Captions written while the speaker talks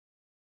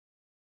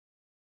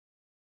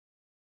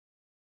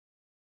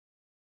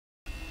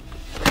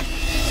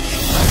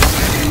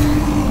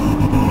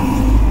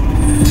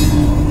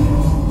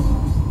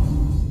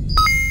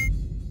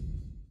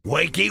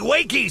Wakey,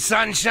 wakey,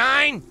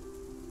 sunshine!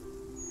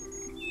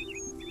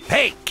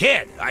 Hey,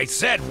 kid, I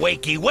said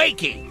wakey,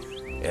 wakey.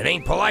 It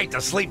ain't polite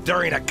to sleep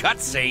during a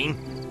cutscene.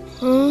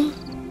 Huh?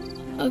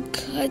 A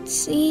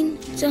cutscene?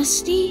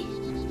 Dusty?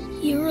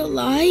 You're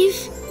alive?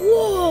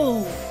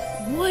 Whoa!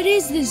 What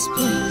is this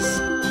place?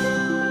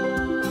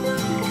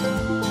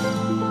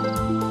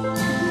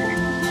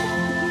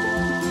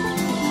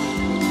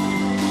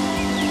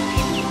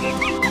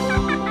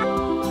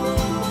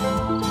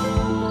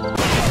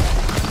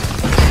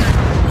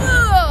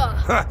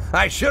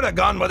 I should have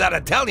gone with that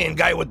Italian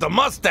guy with the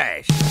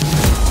mustache.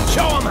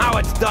 Show him how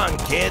it's done,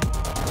 kid.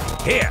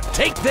 Here,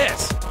 take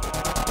this.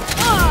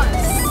 Oh,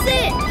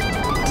 sick!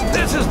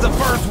 This is the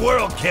first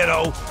world,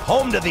 kiddo.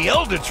 Home to the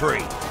Elder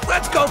Tree.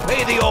 Let's go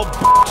pay the old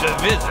bitch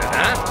a visit,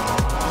 huh?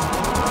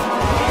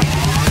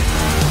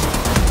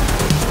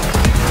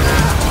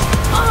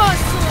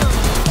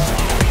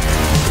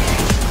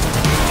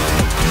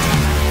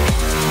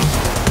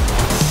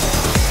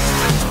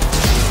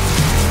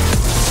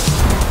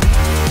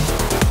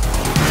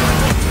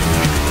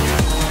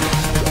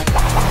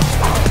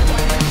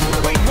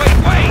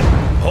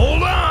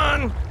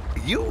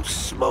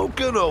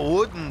 Smoking a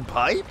wooden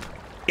pipe?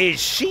 Is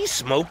she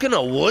smoking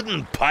a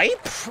wooden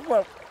pipe?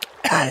 Well,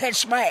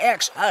 it's my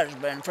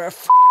ex-husband, for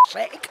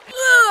sake.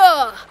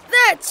 Ugh,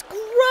 that's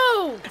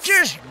gross!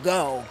 Just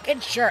go.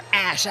 Get your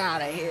ass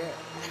out of here.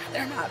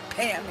 They're not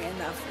paying me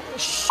enough for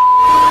this shit.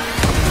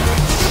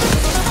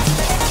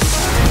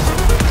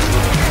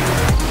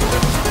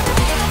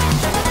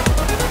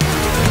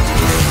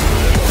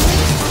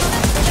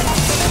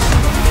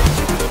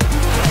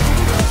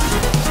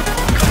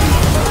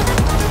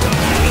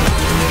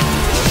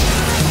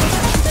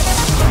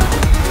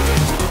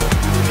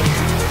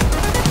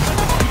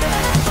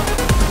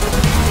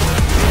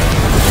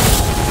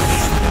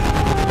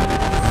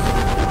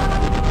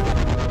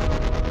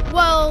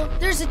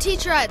 There's a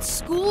teacher at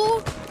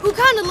school who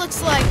kind of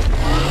looks like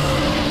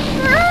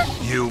her.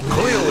 You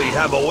clearly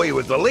have a way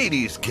with the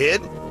ladies,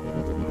 kid.